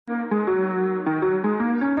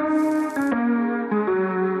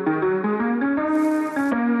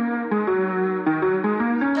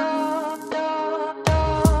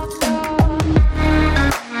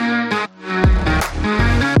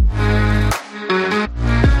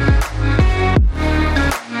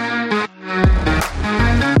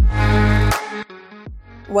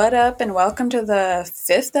What up, and welcome to the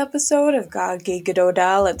 5th episode of Gagi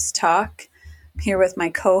Gadoda Let's Talk. I'm here with my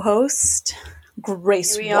co-host,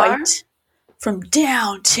 Grace Here we are. White from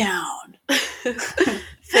downtown. 5th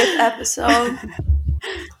episode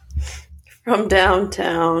from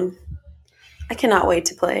downtown. I cannot wait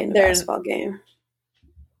to play in the basketball game.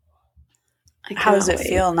 How does it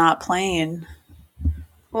feel not playing?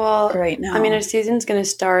 Well, right now? I mean, our season's going to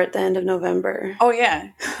start at the end of November. Oh,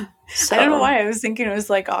 yeah. So, I don't know why I was thinking it was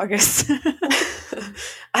like August.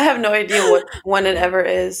 I have no idea when it ever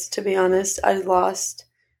is, to be honest. I lost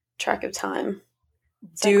track of time.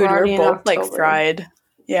 It's Dude, we're both like fried.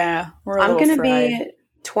 Yeah, I'm going to be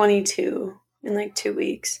 22 in like 2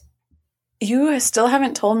 weeks. You still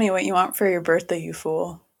haven't told me what you want for your birthday, you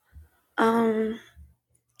fool.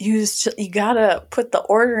 You gotta put the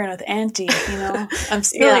order in with Auntie, you know? I'm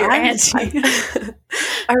still your Auntie.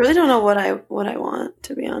 I really don't know what I want,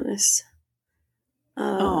 to be honest.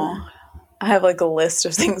 I have like a list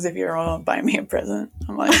of things if you ever want to buy me a present.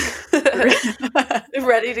 I'm like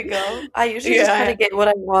ready to go. I usually just try to get what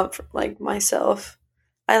I want for, like, myself.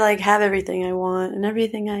 I like have everything I want and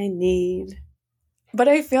everything I need. But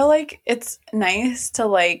I feel like it's nice to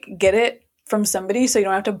like get it from somebody so you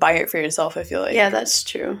don't have to buy it for yourself, I feel like. Yeah, that's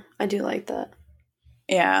true. I do like that.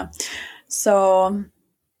 Yeah. So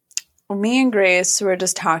me and Grace were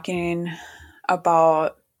just talking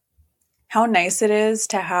about how nice it is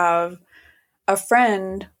to have a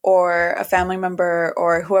friend or a family member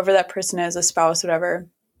or whoever that person is, a spouse, whatever,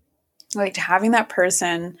 like having that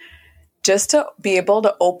person just to be able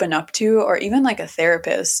to open up to, or even like a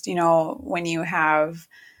therapist, you know, when you have,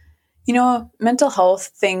 you know, mental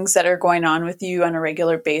health things that are going on with you on a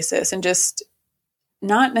regular basis, and just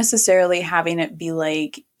not necessarily having it be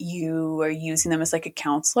like you are using them as like a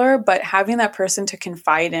counselor, but having that person to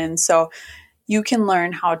confide in so you can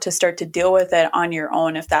learn how to start to deal with it on your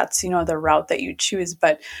own if that's, you know, the route that you choose.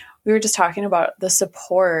 But we were just talking about the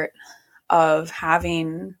support of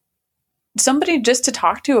having somebody just to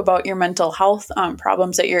talk to about your mental health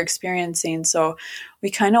problems that you're experiencing. So we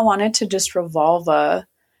kind of wanted to just revolve a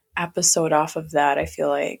episode off of that, I feel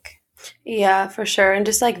like. Yeah, for sure. And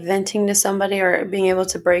just like venting to somebody or being able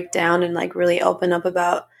to break down and like really open up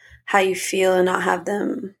about how you feel and not have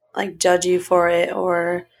them like judge you for it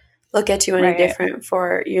or look at you any different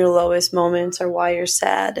for your lowest moments or why you're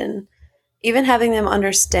sad. And even having them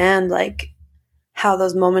understand like how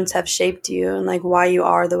those moments have shaped you and like why you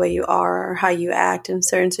are the way you are or how you act in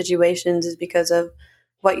certain situations is because of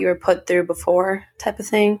what you were put through before, type of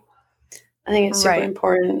thing. I think it's super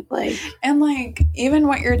important. Like, and like even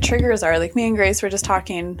what your triggers are. Like me and Grace were just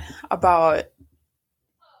talking about,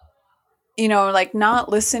 you know, like not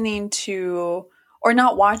listening to or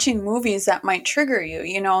not watching movies that might trigger you,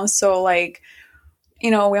 you know? So like, you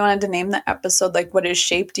know, we wanted to name the episode like what has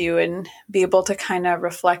shaped you and be able to kind of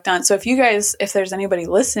reflect on. So if you guys, if there's anybody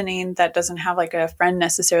listening that doesn't have like a friend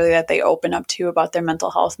necessarily that they open up to about their mental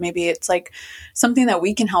health, maybe it's like something that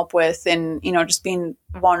we can help with, and, you know, just being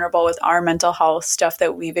vulnerable with our mental health stuff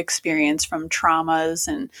that we've experienced from traumas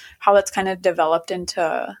and how that's kind of developed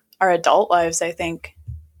into our adult lives, I think.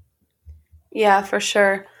 Yeah, for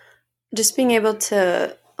sure. Just being able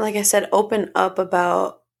to, like I said, open up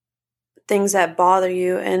about things that bother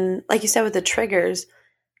you. And like you said, with the triggers,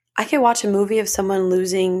 I could watch a movie of someone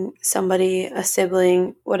losing somebody, a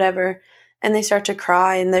sibling, whatever, and they start to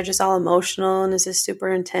cry and they're just all emotional and it's just super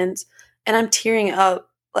intense. And I'm tearing up,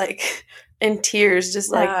 like in tears,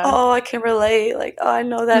 just like, oh, I can relate. Like, oh, I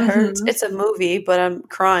know that hurts. It's a movie, but I'm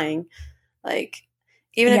crying. Like,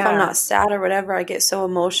 even if I'm not sad or whatever, I get so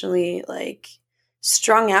emotionally like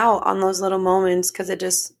strung out on those little moments because it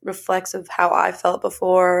just reflects of how I felt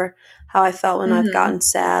before, how I felt when I've gotten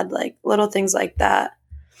sad, like little things like that.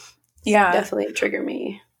 Yeah. Definitely trigger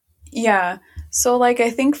me. Yeah. So like,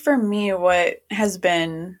 I think for me, what has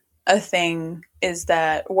been a thing is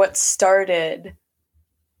that what started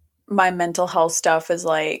my mental health stuff is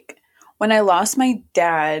like when I lost my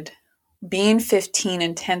dad being 15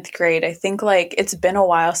 in 10th grade. I think like it's been a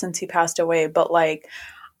while since he passed away, but like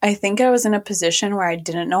I think I was in a position where I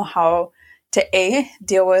didn't know how to A,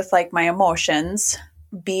 deal with like my emotions,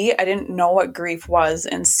 B, I didn't know what grief was,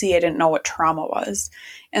 and C, I didn't know what trauma was.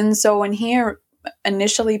 And so when he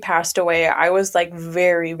initially passed away, I was like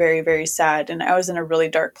very, very, very sad, and I was in a really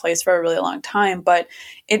dark place for a really long time, but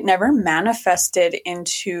it never manifested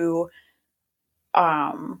into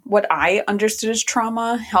what I understood as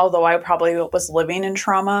trauma, although I probably was living in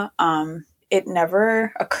trauma. It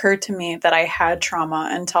never occurred to me that I had trauma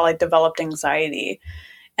until I developed anxiety.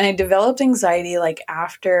 And I developed anxiety like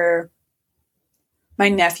after my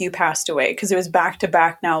nephew passed away, because it was back to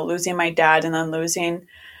back now, losing my dad and then losing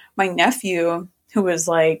my nephew, who was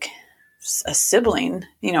like a sibling,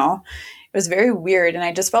 you know, it was very weird. And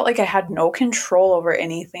I just felt like I had no control over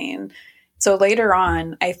anything. So later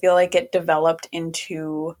on, I feel like it developed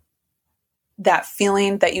into that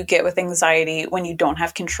feeling that you get with anxiety when you don't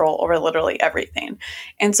have control over literally everything.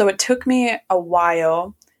 And so it took me a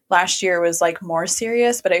while. Last year was like more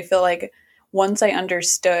serious, but I feel like once I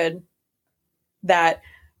understood that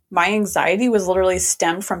my anxiety was literally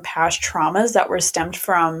stemmed from past traumas that were stemmed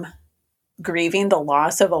from grieving the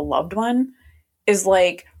loss of a loved one, is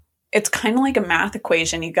like, it's kind of like a math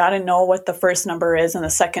equation. You got to know what the first number is and the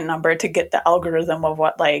second number to get the algorithm of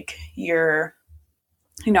what like your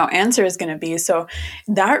answer is going to be. So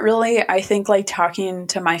that really, I think, like talking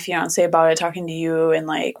to my fiance about it, talking to you and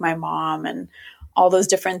like my mom and all those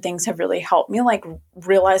different things have really helped me like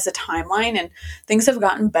realize the timeline, and things have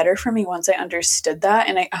gotten better for me once I understood that.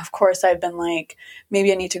 And of course, I've been like,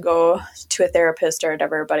 maybe I need to go to a therapist or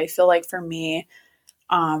whatever. But I feel like for me,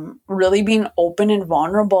 really being open and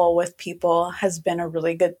vulnerable with people has been a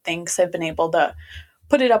really good thing, because I've been able to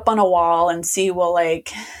put it up on a wall and see, well,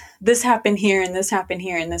 like this happened here and this happened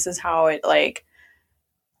here, and this is how it like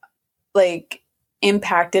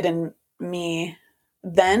impacted in me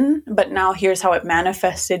then, but now here's how it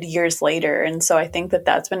manifested years later. And so I think that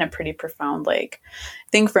that's been a pretty profound like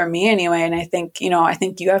thing for me anyway. And I think you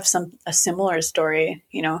have a similar story.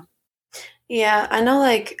 Yeah, I know,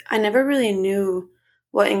 like, I never really knew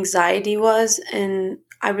what anxiety was, and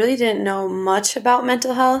I really didn't know much about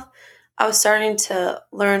mental health. I was starting to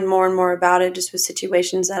learn more and more about it just with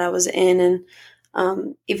situations that I was in,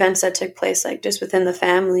 and events that took place, like, just within the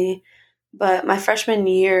family. But my freshman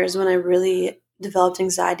year is when I really developed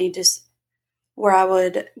anxiety, just where I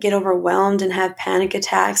would get overwhelmed and have panic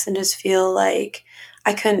attacks and just feel like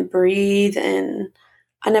I couldn't breathe. And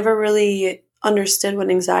I never really understood what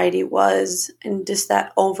anxiety was, and just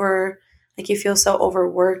that like you feel so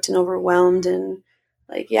overworked and overwhelmed, and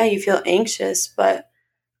like, yeah, you feel anxious, but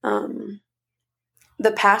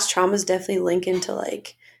the past traumas definitely link into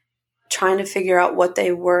like trying to figure out what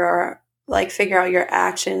they were, like figure out your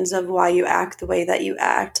actions of why you act the way that you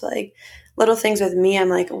act. Like little things with me, I'm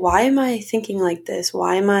like, why am I thinking like this?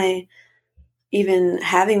 Why am I even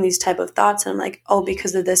having these type of thoughts? And I'm like, oh,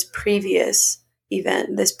 because of this previous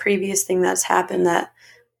event, this previous thing that's happened, that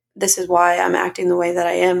this is why I'm acting the way that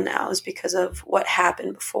I am now, is because of what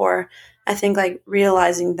happened before. I think like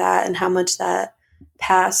realizing that and how much that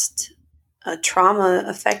past trauma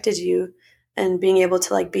affected you, and being able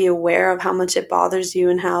to like be aware of how much it bothers you,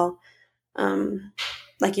 and how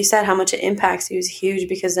like you said, how much it impacts you is huge,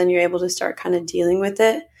 because then you're able to start kind of dealing with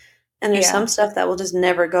it. And there's some stuff that will just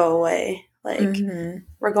never go away. Like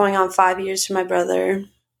we're going on 5 years for my brother.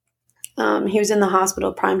 He was in the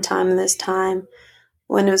hospital prime time in this time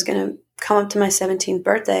when it was going to come up to my 17th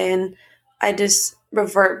birthday. And I just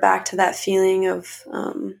revert back to that feeling of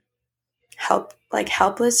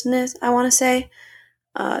helplessness, I want to say.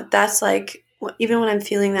 That's like, even when I'm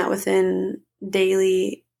feeling that within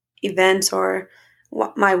daily events or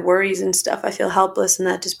my worries and stuff, I feel helpless, and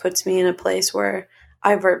that just puts me in a place where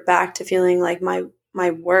I revert back to feeling like my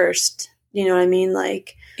worst. You know what I mean?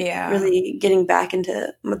 Like, really getting back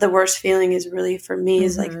into the worst feeling is really, for me,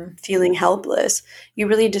 is like feeling helpless. You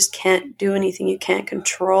really just can't do anything. You can't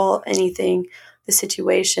control anything, the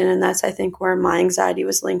situation. And that's, I think, where my anxiety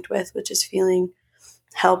was linked with, which is feeling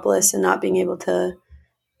helpless and not being able to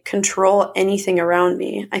control anything around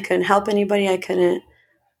me. I couldn't help anybody. I couldn't,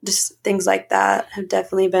 just things like that have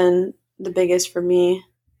definitely been the biggest for me.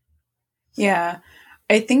 Yeah.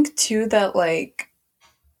 I think too that like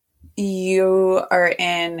you are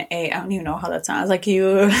in I don't even know how that sounds, like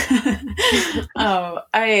you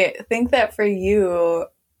I think that for you,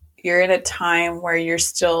 you're in a time where you're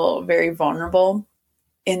still very vulnerable,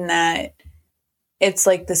 in that it's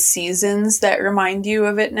like the seasons that remind you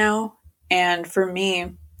of it now. And for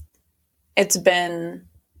me, it's been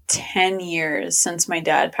 10 years since my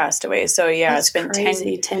dad passed away. So yeah, That's it's been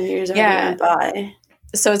crazy. 10 years already went by.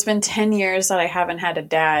 So it's been 10 years that I haven't had a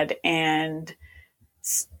dad. And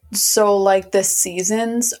so like the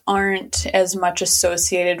seasons aren't as much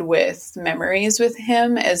associated with memories with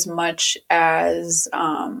him as much as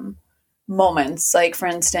moments. Like for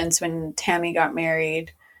instance, when Tammy got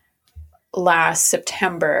married last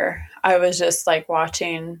September, I was just like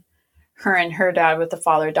watching her and her dad with the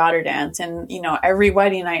father-daughter dance. And, every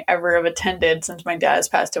wedding I ever have attended since my dad has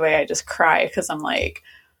passed away, I just cry, because I'm like,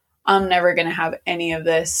 I'm never going to have any of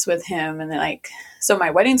this with him. And then like, so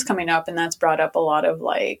my wedding's coming up, and that's brought up a lot of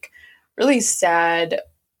like really sad,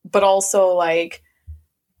 but also like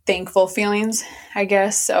thankful feelings, I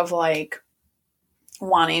guess, of like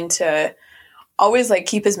wanting to always like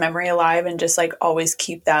keep his memory alive and just like always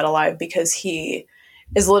keep that alive, because he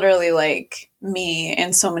is literally like me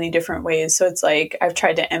in so many different ways. So it's like I've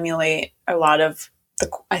tried to emulate a lot of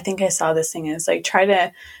I think I saw this thing is like try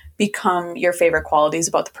to become your favorite qualities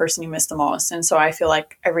about the person you miss the most. And so I feel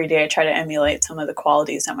like every day I try to emulate some of the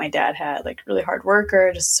qualities that my dad had, like really hard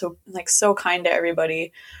worker, just so kind to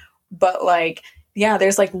everybody. But like, yeah,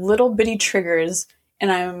 there's like little bitty triggers,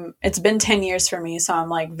 and it's been 10 years for me, so I'm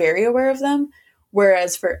like very aware of them.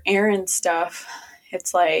 Whereas for Aaron's stuff,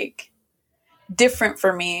 it's like different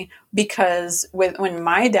for me, because when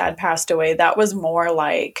my dad passed away, that was more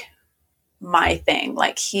like my thing.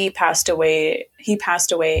 Like he passed away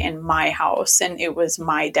in my house, and it was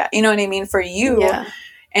my dad. You know what I mean? For you Yeah.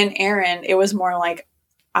 and Aaron, it was more like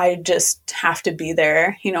I just have to be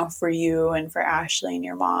there, for you and for Ashley and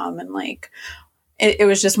your mom. And like, it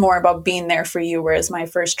was just more about being there for you. Whereas my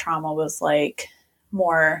first trauma was like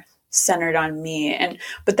more centered on me.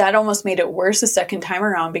 But that almost made it worse the second time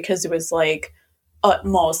around, because it was like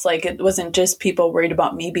utmost, like it wasn't just people worried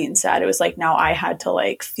about me being sad. It was like, now I had to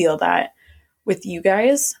like feel that with you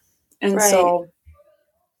guys. And Right. so,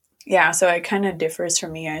 yeah, so it kind of differs for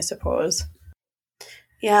me, I suppose.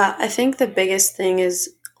 Yeah, I think the biggest thing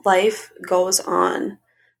is life goes on,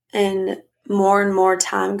 and more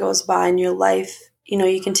time goes by in your life.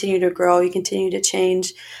 You continue to grow, you continue to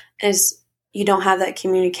change, as you don't have that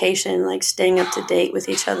communication, like staying up to date with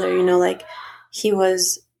each other. Like he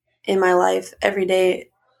was in my life every day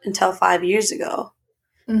until 5 years ago.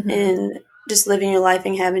 Mm-hmm. And just living your life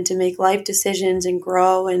and having to make life decisions and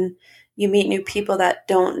grow, and you meet new people that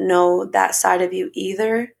don't know that side of you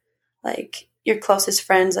either. Like your closest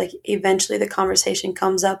friends, like eventually the conversation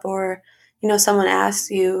comes up, or someone asks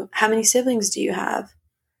you, how many siblings do you have?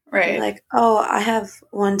 And Right. like, oh, I have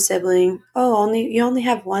one sibling. Oh, you only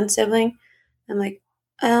have one sibling? I'm like,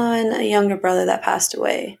 oh, and a younger brother that passed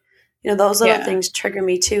away. Those little Yeah. things trigger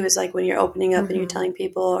me too, is like when you're opening up and you're Mm-hmm. telling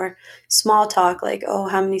people, or small talk, like, oh,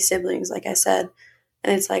 how many siblings, like I said.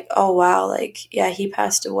 And it's like, oh, wow, like, yeah, he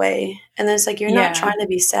passed away. And then it's like, you're not Yeah. trying to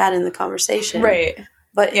be sad in the conversation. Right.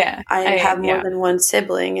 But Yeah. I have more Yeah. than one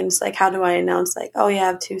sibling. And it's like, how do I announce, like, oh, yeah, I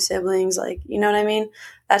have two siblings? Like, you know what I mean?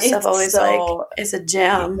 That stuff It's always, like, so, is a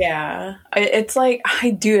gem. yeah. It's like,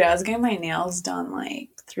 I was getting my nails done like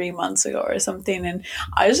 3 months ago or something. And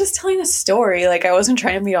I was just telling a story. Like, I wasn't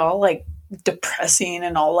trying to be all like depressing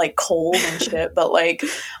and all like cold and shit. But like,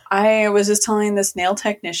 I was just telling this nail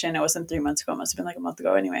technician, it wasn't 3 months ago, it must have been like a month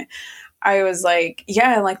ago anyway. I was like,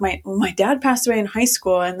 yeah, like my dad passed away in high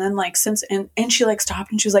school. And then like and she like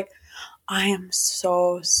stopped and she was like, I am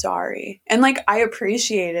so sorry. And like, I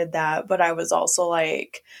appreciated that, but I was also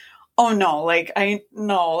like, oh no, like I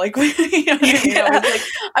no, like you know what I mean?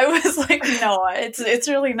 I was like, no, it's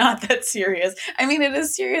really not that serious. I mean, it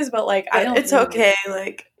is serious, but like I don't It's okay.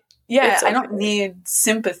 Like, yeah, it's I don't okay. need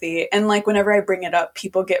sympathy. And like whenever I bring it up,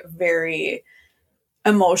 people get very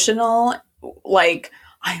emotional, like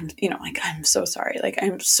I'm so sorry. Like,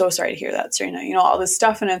 I'm so sorry to hear that, Serena, all this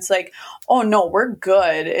stuff. And it's like, oh no, we're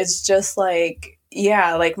good. It's just like,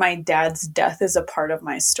 yeah, like my dad's death is a part of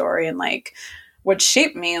my story. And like what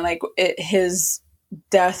shaped me, like his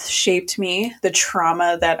death shaped me. The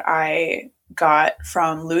trauma that I got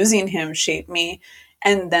from losing him shaped me.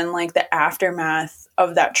 And then like the aftermath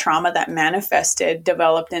of that trauma that manifested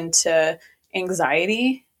developed into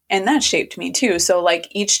anxiety, and that shaped me too. So like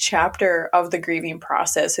each chapter of the grieving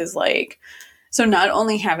process is like, so not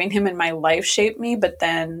only having him in my life shaped me, but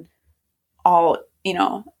then all,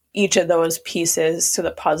 each of those pieces to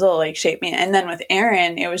the puzzle like shaped me. And then with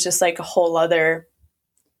Aaron, it was just like a whole other,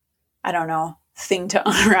 I don't know, thing to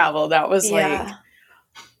unravel. That was like,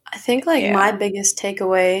 I think like yeah. my biggest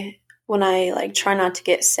takeaway when I like try not to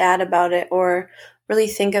get sad about it, or really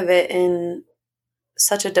think of it in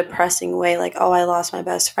such a depressing way, like, oh, I lost my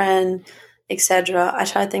best friend, etc. I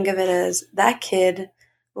try to think of it as that kid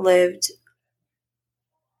lived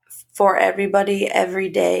for everybody every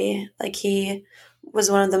day. Like he was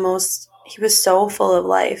he was so full of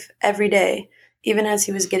life every day. Even as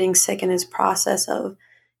he was getting sick in his process of,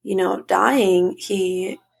 dying,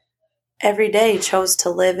 he every day chose to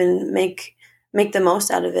live and make the most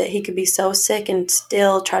out of it. He could be so sick and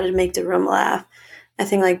still try to make the room laugh. I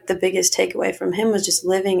think like the biggest takeaway from him was just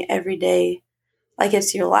living every day like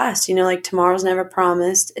it's your last. Like tomorrow's never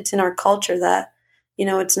promised. It's in our culture that,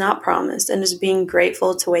 it's not promised. And just being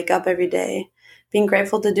grateful to wake up every day, being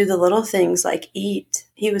grateful to do the little things like eat.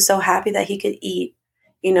 He was so happy that he could eat,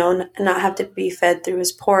 and not have to be fed through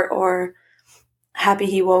his port, or happy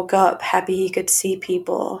he woke up, happy he could see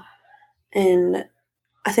people. And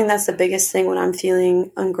I think that's the biggest thing when I'm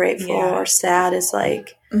feeling ungrateful Yeah. or sad is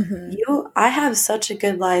like, Mm-hmm. I have such a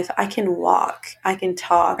good life. I can walk, I can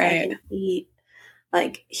talk, I Right. can eat.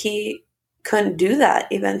 Like, he couldn't do that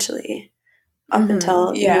eventually. Up Mm-hmm.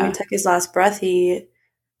 until, he Yeah. took his last breath,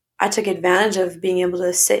 I took advantage of being able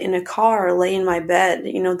to sit in a car or lay in my bed.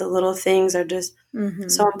 The little things are just Mm-hmm.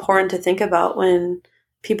 so important to think about when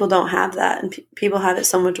people don't have that and people have it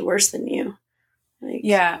so much worse than you. Like,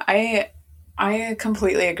 Yeah, I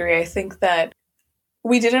completely agree. I think that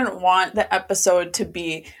we didn't want the episode to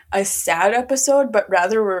be a sad episode, but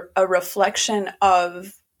rather a reflection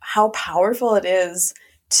of how powerful it is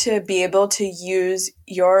to be able to use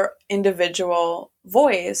your individual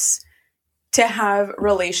voice to have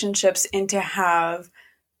relationships and to have,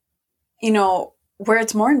 where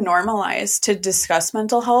it's more normalized to discuss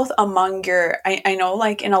mental health among I know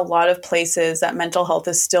like in a lot of places that mental health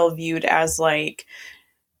is still viewed as like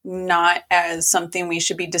not as something we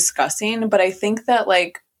should be discussing. But I think that,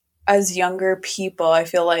 like, as younger people, I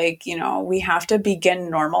feel like, we have to begin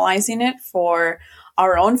normalizing it for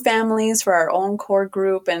our own families, for our own core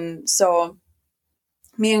group. And so,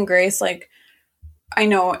 me and Grace, like, I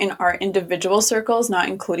know in our individual circles, not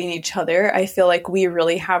including each other, I feel like we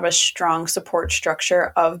really have a strong support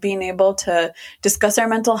structure of being able to discuss our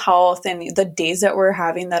mental health and the days that we're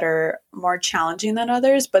having that are more challenging than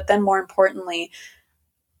others. But then, more importantly,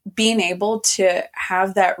 being able to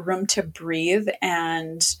have that room to breathe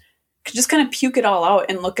and just kind of puke it all out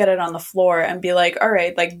and look at it on the floor and be like, all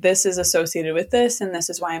right, like this is associated with this and this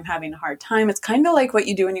is why I'm having a hard time. It's kind of like what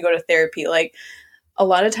you do when you go to therapy. Like a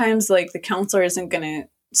lot of times, like the counselor isn't going to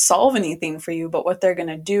solve anything for you, but what they're going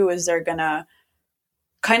to do is they're going to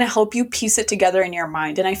kind of help you piece it together in your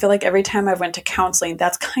mind. And I feel like every time I went to counseling,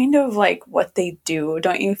 that's kind of like what they do.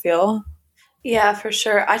 Don't you feel? yeah, for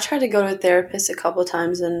sure. I tried to go to a therapist a couple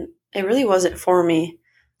times and it really wasn't for me.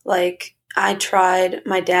 Like, I tried,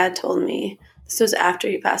 my dad told me this was after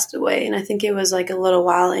he passed away, and I think it was like a little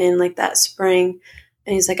while in, like that spring.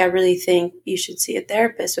 And he's like, I really think you should see a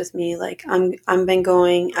therapist with me. Like, I'm been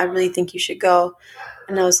going. I really think you should go.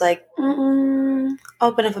 And I was like,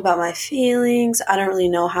 open up about my feelings. I don't really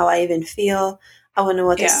know how I even feel. I wouldn't know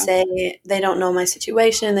what to Yeah. say. They don't know my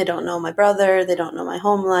situation. They don't know my brother. They don't know my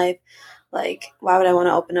home life. Like, why would I want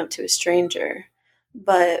to open up to a stranger?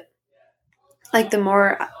 But like the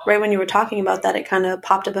more, right when you were talking about that, it kind of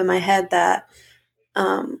popped up in my head that,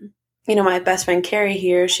 my best friend Carrie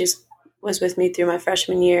here, she's was with me through my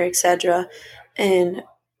freshman year, etc. And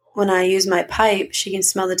when I use my pipe, she can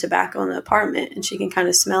smell the tobacco in the apartment and she can kind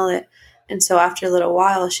of smell it. And so after a little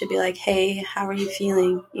while, she'd be like, hey, how are you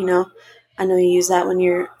feeling? I know you use that when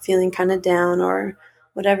you're feeling kind of down or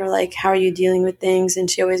whatever. Like, how are you dealing with things? And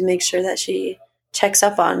she always makes sure that she checks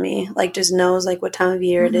up on me, like just knows like what time of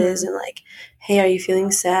year it is Mm-hmm. and like, hey, are you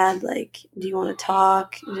feeling sad? Like, do you want to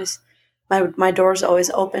talk? Just my door's always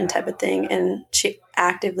open type of thing. And she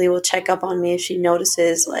actively will check up on me if she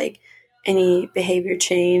notices like any behavior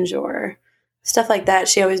change or stuff like that.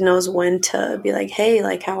 She always knows when to be like, hey,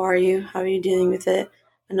 like, how are you? How are you dealing with it?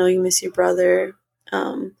 I know you miss your brother.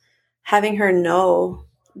 Having her know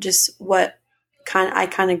just what I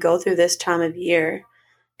kind of go through this time of year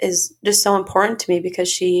is just so important to me because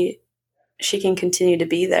she can continue to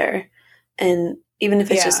be there. And even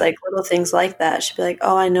if it's just Yeah. like little things like that, she'll be like,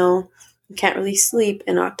 oh, I know you can't really sleep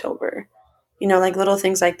in October. Like little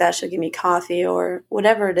things like that. She'll give me coffee or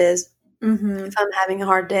whatever it is. Mm-hmm. If I'm having a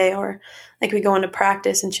hard day or like we go into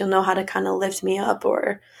practice and she'll know how to kind of lift me up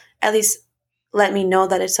or at least let me know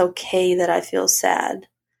that it's okay that I feel sad.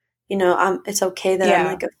 It's okay that I'm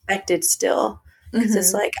Yeah. like affected still. Cause it's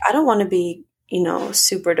Mm-hmm. like, I don't want to be,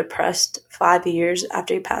 super depressed 5 years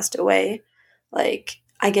after he passed away. Like,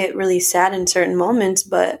 I get really sad in certain moments,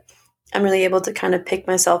 but I'm really able to kind of pick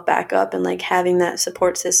myself back up and like having that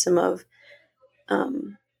support system of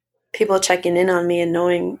um, people checking in on me and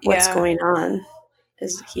knowing what's Yeah. going on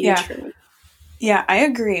is huge Yeah. for me. Yeah, I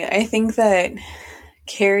agree. I think that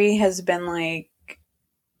Carrie has been like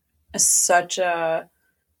such a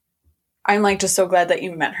I'm like just so glad that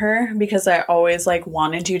you met her because I always like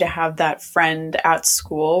wanted you to have that friend at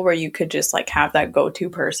school where you could just like have that go-to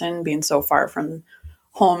person being so far from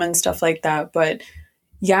home and stuff like that. But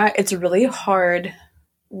yeah, it's really hard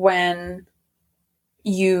when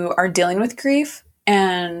you are dealing with grief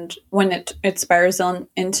and when it spirals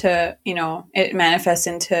into, it manifests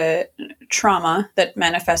into trauma that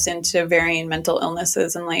manifests into varying mental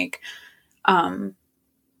illnesses and like um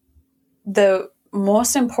the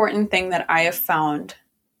most important thing that I have found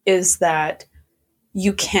is that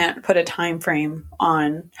you can't put a time frame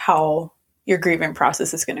on how your grieving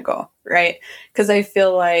process is going to go, right? Because I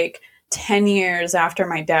feel like 10 years after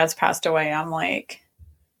my dad's passed away, I'm like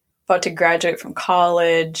about to graduate from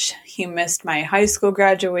college. He missed my high school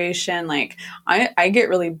graduation. Like I get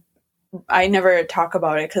really, I never talk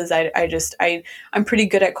about it because I'm pretty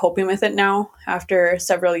good at coping with it now after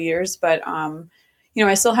several years. But,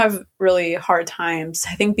 I still have really hard times.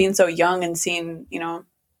 I think being so young and seeing,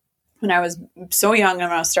 when I was so young and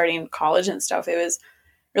when I was starting college and stuff, it was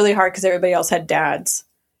really hard because everybody else had dads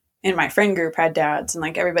and my friend group had dads and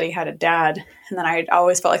like everybody had a dad. And then I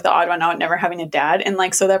always felt like the odd one out never having a dad. And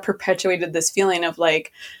like, so that perpetuated this feeling of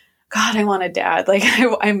like, God, I want a dad. Like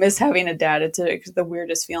I miss having a dad. It's the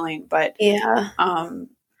weirdest feeling, but Yeah.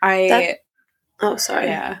 Sorry.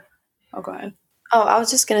 Yeah. Oh, go ahead. Oh, I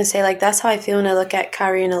was just going to say, like, that's how I feel when I look at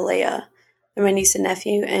Kyrie and Alea and my niece and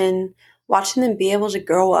nephew, and watching them be able to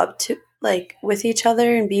grow up to, like, with each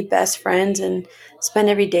other and be best friends and spend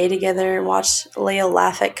every day together and watch Alea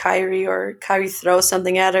laugh at Kyrie or Kyrie throw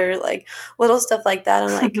something at her, like, little stuff like that.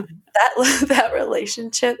 I'm like, that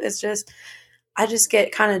relationship is just, I just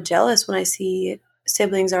get kind of jealous when I see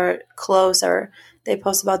siblings are close or they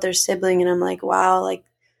post about their sibling, and I'm like, wow, like,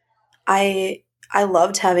 I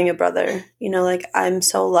loved having a brother. Like, I'm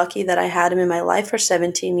so lucky that I had him in my life for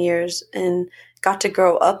 17 years and got to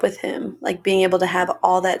grow up with him, like being able to have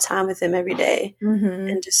all that time with him every day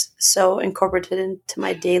and just so incorporated into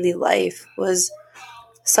my daily life was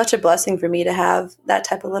such a blessing for me to have that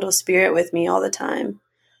type of little spirit with me all the time.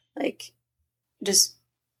 Like, just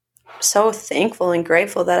so thankful and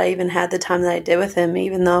grateful that I even had the time that I did with him,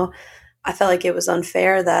 even though I felt like it was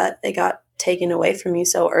unfair that it got taken away from me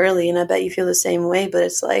so early. And I bet you feel the same way, but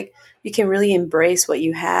it's like you can really embrace what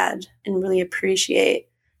you had and really appreciate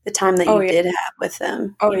the time that you did have with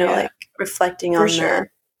them, like reflecting on that.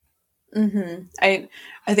 I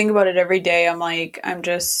think about it every day. I'm like, I'm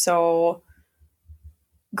just so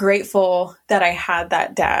grateful that I had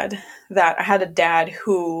that dad, that I had a dad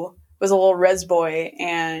who was a little res boy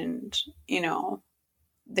and,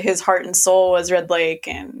 his heart and soul was Red Lake.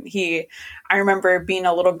 And I remember being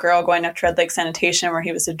a little girl going up to Red Lake Sanitation where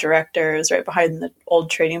he was the director. It was right behind the old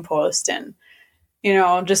trading post. And,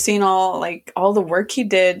 just seeing all the work he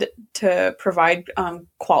did to provide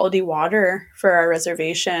quality water for our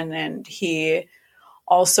reservation. And he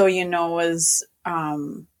also, was,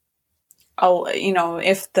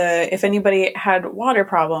 if anybody had water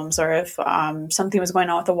problems or if something was going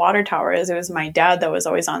on with the water towers, it was my dad that was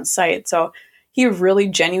always on site. So he really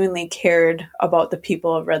genuinely cared about the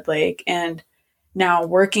people of Red Lake. And now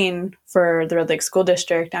working for the Red Lake School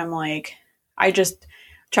District, I'm like, I just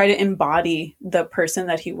try to embody the person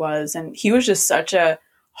that he was. And he was just such a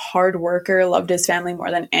hard worker, loved his family more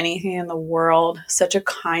than anything in the world, such a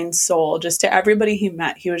kind soul. Just to everybody he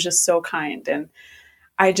met, he was just so kind. And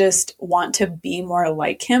I just want to be more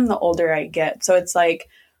like him the older I get. So it's like,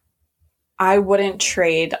 I wouldn't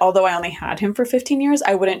trade, although I only had him for 15 years,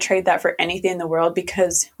 I wouldn't trade that for anything in the world,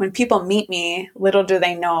 because when people meet me, little do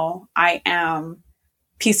they know I am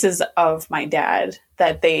pieces of my dad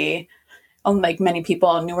that they, like many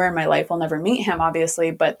people newer in my life, will never meet him, obviously,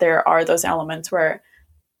 but there are those elements where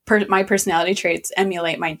my personality traits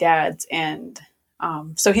emulate my dad's. And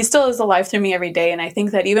so he still is alive through me every day. And I think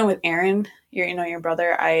that even with Aaron, your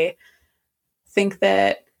brother, I think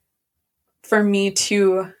that for me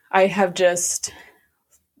too, I have just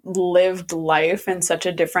lived life in such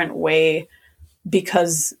a different way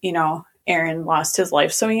because, Aaron lost his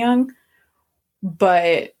life so young.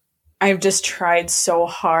 But I've just tried so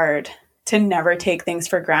hard to never take things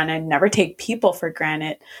for granted, never take people for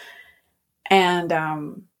granted. And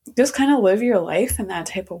just kind of live your life in that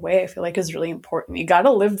type of way, I feel like is really important. You got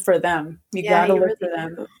to live for them. You got to live for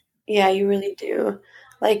them. Yeah, you really do.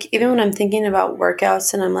 Like, even when I'm thinking about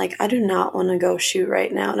workouts and I'm like, I do not want to go shoot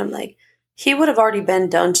right now. And I'm like, he would have already been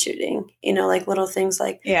done shooting, like little things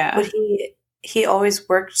like, but he always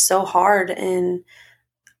worked so hard and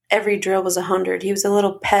every drill was 100. He was a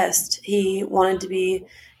little pest. He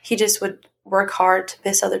just would work hard to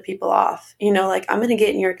piss other people off. Like, I'm going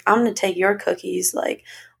to take your cookies, like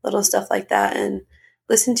little stuff like that. And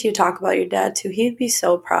listen to you talk about your dad too. He'd be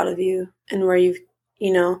so proud of you and where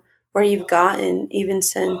you've gotten even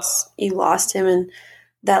since you lost him and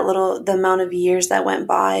the amount of years that went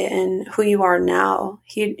by and who you are now.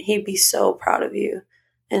 He'd be so proud of you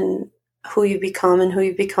and who you've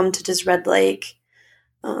become to just Red Lake.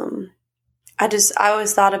 I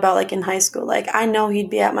always thought about, like, in high school, like, I know he'd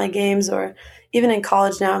be at my games, or even in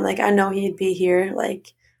college now, I'm like, I know he'd be here,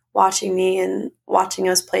 like, watching me and watching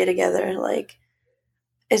us play together. Like,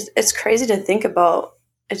 it's crazy to think about.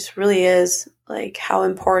 It really is, like, how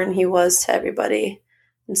important he was to everybody.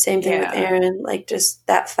 And same thing with Aaron, like, just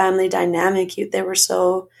that family dynamic. They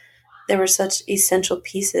they were such essential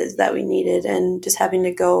pieces that we needed, and just having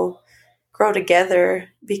to go grow together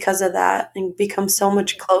because of that and become so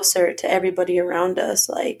much closer to everybody around us.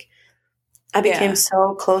 Like, I became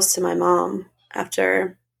so close to my mom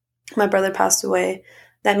after my brother passed away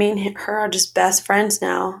that me and her are just best friends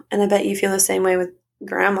now. And I bet you feel the same way with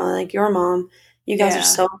grandma, like your mom. You guys are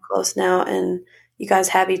so close now, and you guys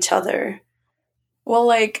have each other. Well,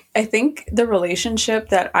 like, I think the relationship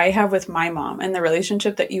that I have with my mom and the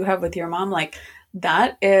relationship that you have with your mom, like,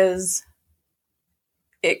 that is,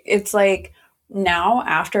 it's like, now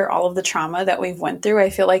after all of the trauma that we've went through,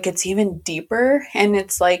 I feel like it's even deeper. And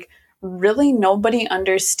it's like, really nobody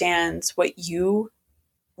understands what you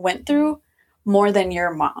went through more than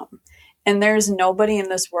your mom. And there's nobody in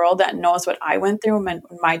this world that knows what I went through when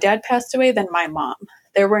my dad passed away than my mom.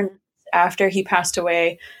 There were, after he passed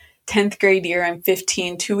away, 10th grade year, I'm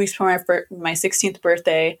 15, 2 weeks before my 16th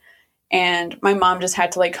birthday. And my mom just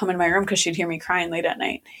had to like come in my room because she'd hear me crying late at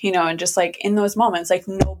night, you know, and just like in those moments, like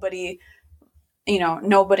nobody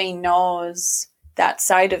knows that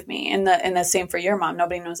side of me. And the same for your mom.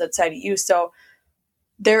 Nobody knows that side of you. So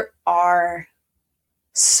there are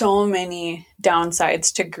so many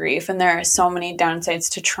downsides to grief, and there are so many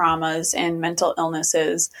downsides to traumas and mental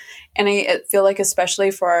illnesses. And I feel like,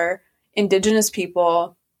 especially for Indigenous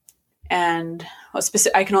people, and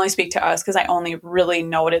I can only speak to us because I only really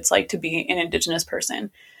know what it's like to be an Indigenous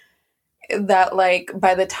person, that like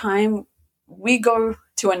by the time we go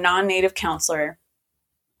to a non-Native counselor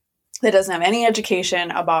that doesn't have any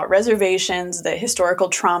education about reservations, the historical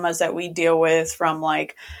traumas that we deal with from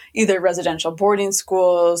like either residential boarding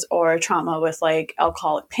schools or trauma with like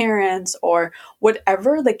alcoholic parents or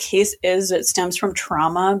whatever the case is that stems from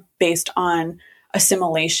trauma based on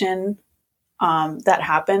assimilation that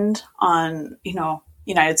happened on,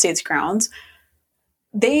 United States grounds.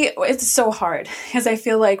 It's so hard because I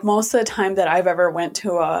feel like most of the time that I've ever went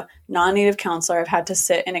to a non-Native counselor, I've had to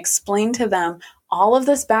sit and explain to them all of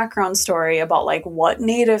this background story about like what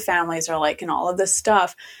Native families are like and all of this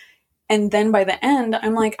stuff. And then by the end,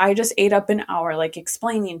 I'm like, I just ate up an hour, like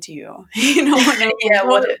explaining to you, what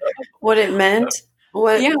it meant.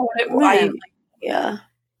 What it meant. Yeah.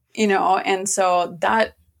 And so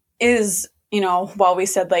that is, while we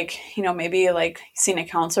said like, maybe like seeing a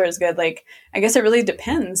counselor is good, like, I guess it really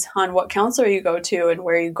depends on what counselor you go to and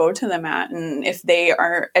where you go to them at. And if they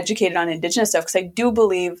are educated on Indigenous stuff, because I do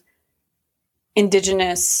believe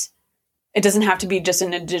Indigenous, it doesn't have to be just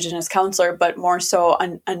an Indigenous counselor, but more so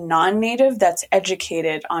a non-Native that's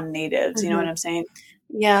educated on Natives. Mm-hmm. You know what I'm saying?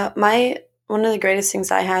 Yeah. One of the greatest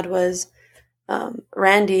things I had was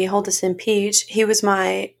Randy Holdison Peach. He was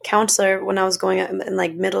my counselor when I was going in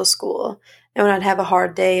like middle school, and when I'd have a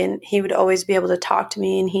hard day, and he would always be able to talk to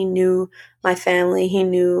me, and he knew my family, he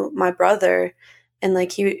knew my brother, and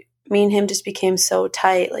like me and him just became so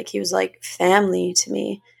tight. Like he was like family to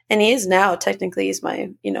me, and he is now. Technically, he's my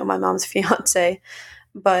my mom's fiance,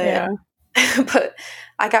 but but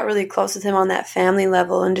I got really close with him on that family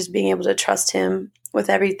level, and just being able to trust him with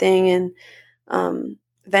everything, and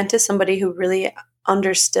vent to somebody who really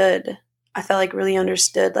understood. I felt like really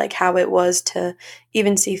understood like how it was to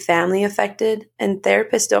even see family affected, and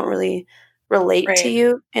therapists don't really relate to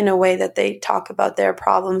you in a way that they talk about their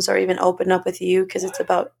problems or even open up with you because it's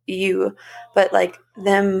about you, but like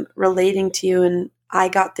them relating to you, and I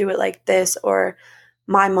got through it like this, or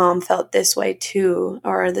my mom felt this way too,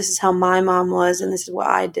 or this is how my mom was and this is what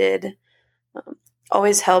I did.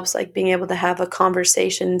 Always helps, like being able to have a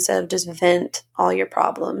conversation instead of just vent all your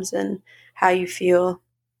problems and how you feel.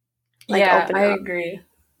 Like, yeah, I agree.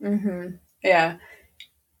 Mm-hmm. Yeah.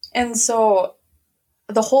 And so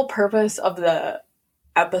the whole purpose of the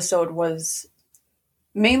episode was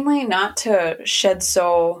mainly not to shed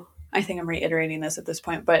I think I'm reiterating this at this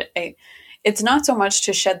point, but it's not so much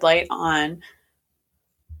to shed light on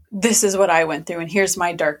this is what I went through and here's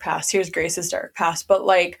my dark past, here's Grace's dark past, but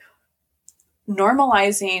like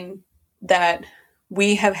normalizing that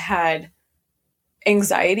we have had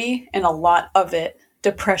anxiety and a lot of it,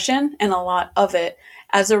 depression and a lot of it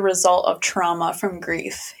as a result of trauma from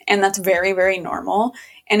grief. And that's very, very normal.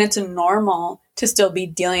 And it's normal to still be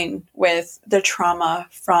dealing with the trauma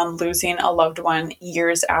from losing a loved one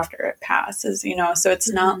years after it passes, so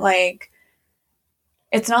it's not like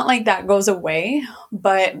that goes away,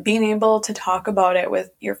 but being able to talk about it with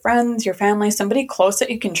your friends, your family, somebody close that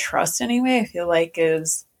you can trust anyway, I feel like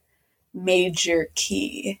is major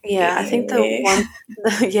key. Yeah, I think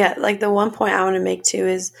the one point I want to make too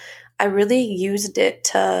is I really used it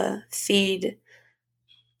to feed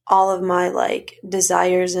all of my like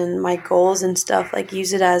desires and my goals and stuff, like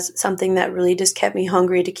use it as something that really just kept me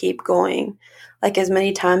hungry to keep going. like as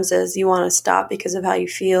many times as you want to stop because of how you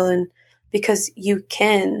feel, and because you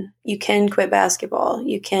can quit basketball.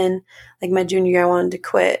 You can, like my junior year, I wanted to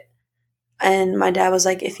quit. And my dad was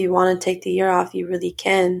like, if you want to take the year off, you really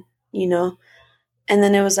can, you know? And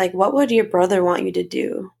then it was like, what would your brother want you to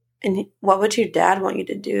do? And what would your dad want you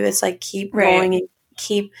to do? It's like, keep Right. going and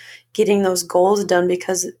keep getting those goals done,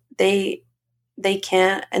 because they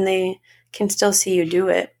can't, and they can still see you do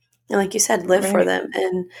it. And like you said, live for Right. them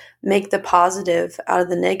and make the positive out of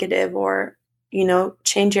the negative, or, you know,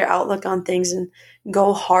 change your outlook on things and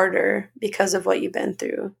go harder because of what you've been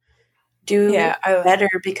through. Do Yeah. better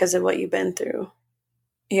because of what you've been through.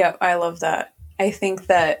 Yeah, I love that. I think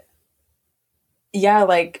that, yeah,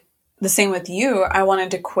 like the same with you. I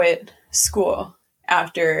wanted to quit school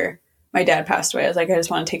after my dad passed away. I was like, I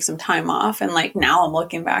just want to take some time off. And like now I'm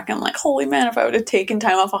looking back, I'm like, holy man, if I would have taken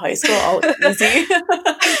time off of high school, all easy.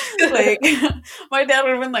 Like my dad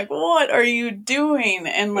would have been like, what are you doing?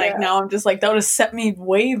 And like now I'm just like, that would have set me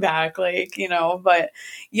way back, like, you know. But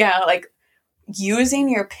yeah, like using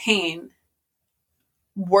your pain,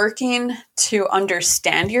 working to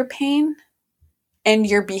understand your pain and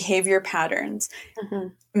your behavior patterns. Mm-hmm.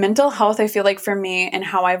 Mental health, I feel like for me and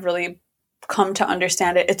how I've really come to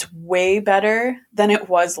understand it, it's way better than it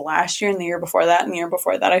was last year and the year before that and the year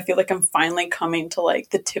before that. I feel like I'm finally coming to like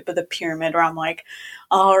the tip of the pyramid where I'm like,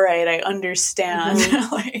 all right, I understand.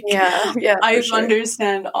 Mm-hmm. Like, Yeah, I sure.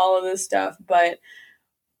 understand all of this stuff. But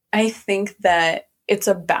I think that it's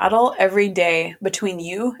a battle every day between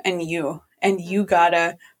you. And you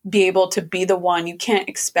gotta be able to be the one. You can't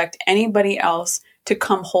expect anybody else to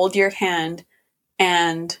come hold your hand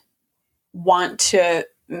and want to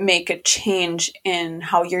make a change in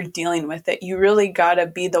how you're dealing with it. You really gotta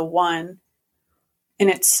be the one. And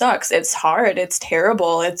it sucks. It's hard. It's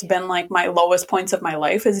terrible. It's been like my lowest points of my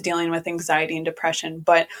life is dealing with anxiety and depression.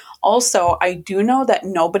 But also, I do know that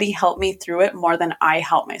nobody helped me through it more than I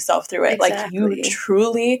helped myself through it. Exactly. Like, you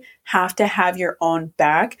truly have to have your own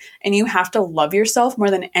back, and you have to love yourself more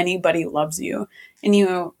than anybody loves you. And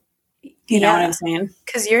you know what I'm saying?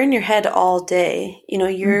 Because you're in your head all day. You know,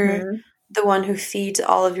 you're the one who feeds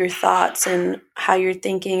all of your thoughts and how you're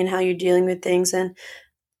thinking and how you're dealing with things. And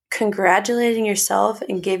congratulating yourself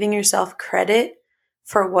and giving yourself credit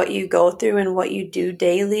for what you go through and what you do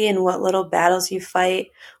daily and what little battles you fight,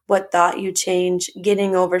 what thought you change,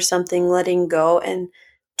 getting over something, letting go, and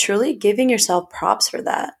truly giving yourself props for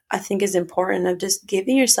that, I think is important, of just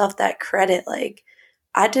giving yourself that credit. Like,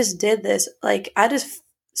 I just did this. Like, I just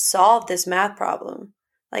solved this math problem.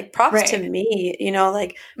 Like, props to me, you know,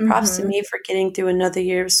 like props to me for getting through another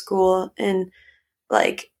year of school. And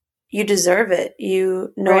like, you deserve it.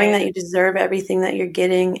 You knowing that you deserve everything that you're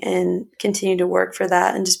getting, and continue to work for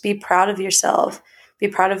that, and just be proud of yourself. Be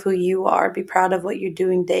proud of who you are. Be proud of what you're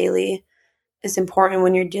doing daily is important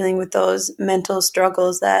when you're dealing with those mental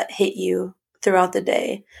struggles that hit you throughout the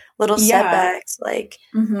day. Little setbacks, like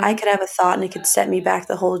I could have a thought and it could set me back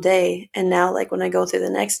the whole day. And now, like when I go through the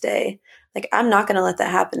next day, like I'm not going to let that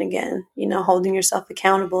happen again. You know, holding yourself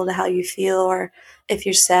accountable to how you feel, or if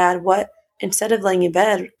you're sad, instead of laying in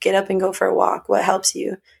bed, get up and go for a walk. What helps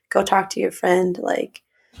you? Go talk to your friend. Like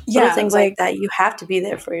little things like that. You have to be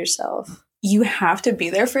there for yourself. You have to be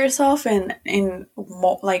there for yourself. And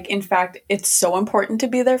like, in fact, it's so important to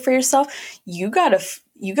be there for yourself. You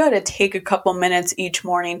gotta take a couple minutes each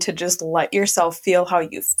morning to just let yourself feel how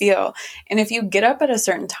you feel. And if you get up at a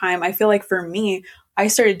certain time, I feel like for me, I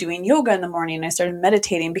started doing yoga in the morning. I started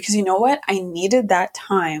meditating because you know what? I needed that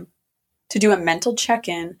time to do a mental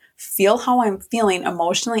check-in, feel how I'm feeling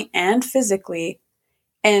emotionally and physically,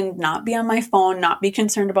 and not be on my phone, not be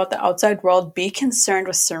concerned about the outside world, be concerned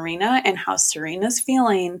with Serena and how Serena's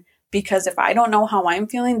feeling. Because if I don't know how I'm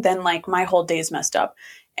feeling, then like my whole day's messed up.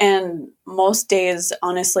 And most days,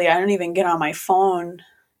 honestly, I don't even get on my phone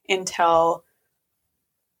until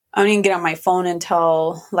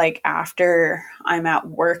like after I'm at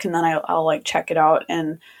work, and then I'll like check it out.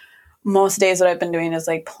 And most days what I've been doing is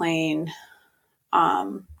like playing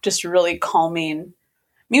just really calming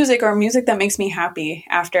music, or music that makes me happy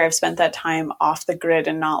after I've spent that time off the grid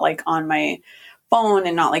and not like on my phone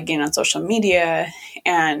and not like getting on social media,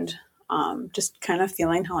 and just kind of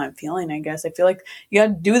feeling how I'm feeling. I guess I feel like you got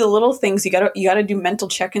to do the little things. You got to do mental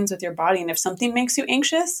check-ins with your body. And if something makes you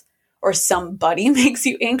anxious, or somebody makes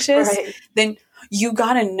you anxious, then you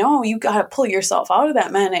got to know, you got to pull yourself out of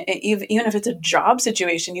that, man. Even if it's a job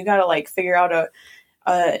situation, you got to like figure out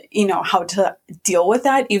how to deal with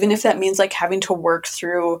that, even if that means like having to work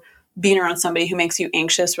through being around somebody who makes you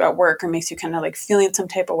anxious at work, or makes you kind of like feeling some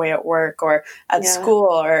type of way at work or at school,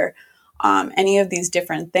 or any of these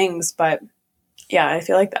different things. But yeah, I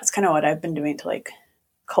feel like that's kind of what I've been doing to like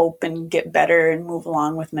cope and get better and move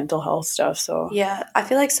along with mental health stuff. So Yeah, I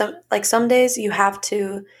feel like some days you have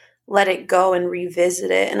to let it go and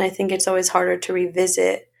revisit it, and I think it's always harder to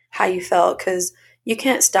revisit how you felt because you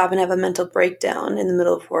can't stop and have a mental breakdown in the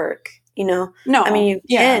middle of work. You know, I mean, no, you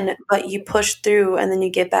yeah. can, but you push through, and then you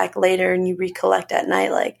get back later and you recollect at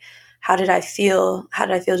night, like, how did I feel? How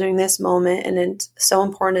did I feel during this moment? And it's so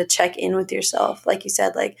important to check in with yourself, like you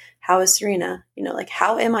said, like, how is Serena? You know, like,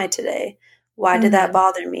 how am I today? Why did that Mm-hmm.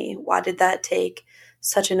 bother me? Why did that take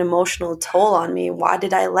such an emotional toll on me? Why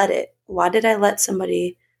did I let it? Why did I let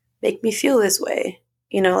somebody make me feel this way?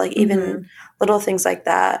 You know, like even Mm-hmm. little things like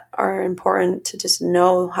that are important to just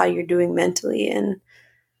know how you're doing mentally and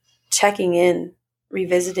checking in,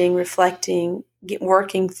 revisiting, reflecting,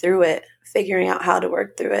 working through it, figuring out how to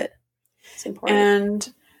work through it. It's important.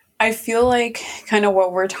 And I feel like kind of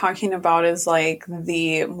what we're talking about is like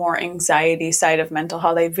the more anxiety side of mental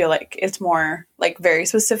health. I feel like it's more like very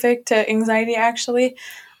specific to anxiety actually.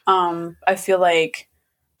 I feel like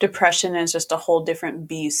depression is just a whole different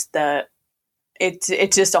beast that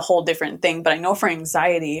it's just a whole different thing. But I know for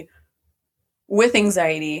anxiety, with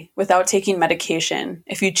anxiety, without taking medication,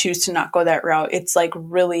 if you choose to not go that route, it's like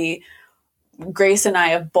really Grace and I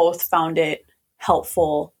have both found it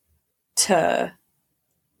helpful to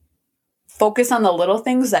focus on the little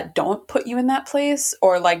things that don't put you in that place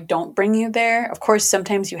or like don't bring you there. Of course,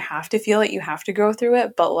 sometimes you have to feel it, you have to go through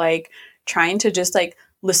it, but like trying to just like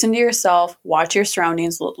listen to yourself, watch your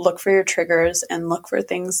surroundings, look for your triggers and look for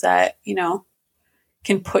things that, you know,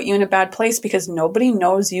 can put you in a bad place because nobody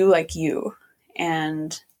knows you like you.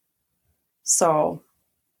 And so,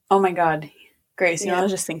 oh my God, Grace, you know, Yeah. I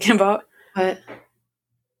was just thinking about But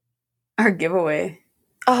our giveaway.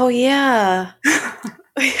 oh yeah,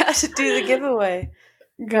 we have to do the giveaway.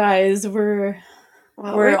 Guys, Well,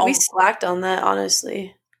 we're we slacked on that,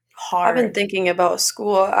 honestly. I've been hard. thinking about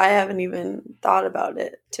school. I haven't even thought about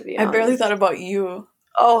it, to be I barely honest. thought about you.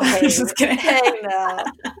 Oh, Just kidding. hey now.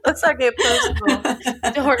 Let's not get personal.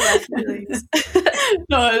 Don't hurt my feelings.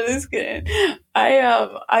 No, I'm just kidding.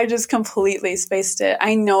 I just completely spaced it.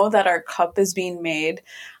 I know that our cup is being made.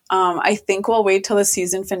 I think we'll wait till the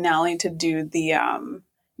season finale to do the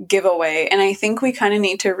giveaway, and I think we kind of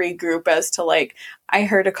need to regroup as to like. I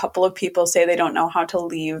heard a couple of people say they don't know how to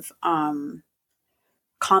leave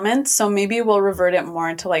comments, so maybe we'll revert it more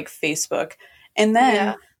into like Facebook, and Yeah.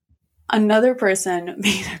 then another person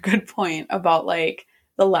made a good point about like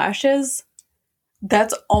the lashes.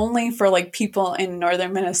 That's only for like people in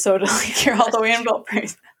northern Minnesota. Like you're all the way in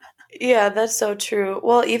Belpre. Yeah, that's so true.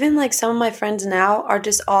 Well, even like some of my friends now are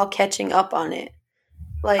just all catching up on it.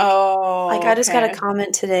 Like Oh, I just got a okay.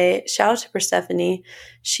 comment today. Shout out to Persephone.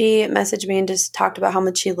 She messaged me and just talked about how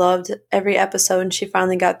much she loved every episode and she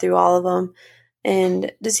finally got through all of them.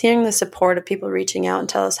 And just hearing the support of people reaching out and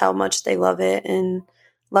tell us how much they love it and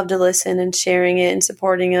love to listen and sharing it and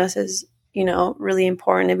supporting us is, you know, really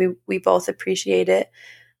important and we both appreciate it.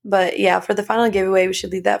 But yeah, for the final giveaway, we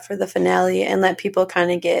should leave that for the finale and let people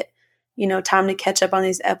kind of get, you know, time to catch up on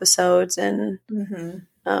these episodes and Mm-hmm.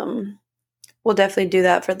 um we'll definitely do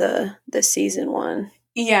that for the season one.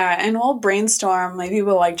 Yeah, and we'll brainstorm. Maybe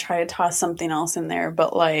we'll like try to toss something else in there,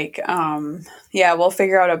 but like, yeah, we'll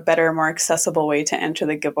figure out a better, more accessible way to enter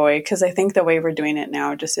the giveaway because I think the way we're doing it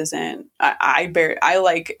now just isn't. I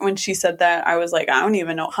like when she said that I was like, I don't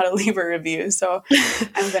even know how to leave a review, so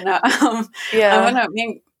I'm gonna, Yeah.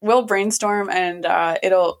 we'll brainstorm and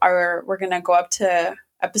we're gonna go up to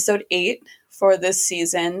episode 8 for this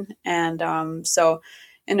season, and so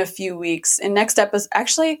in a few weeks, in next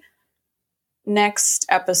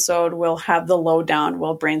episode we'll have the lowdown.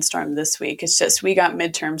 We'll brainstorm this week. It's just we got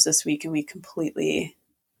midterms this week and we completely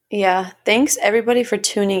Yeah. Thanks everybody for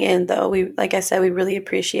tuning in though. We like I said, we really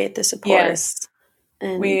appreciate the support. yes,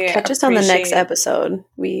 And we catch us on the next appreciate. episode.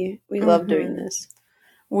 We love doing Mhm. this.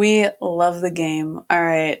 We love the game. All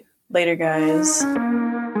right, later guys.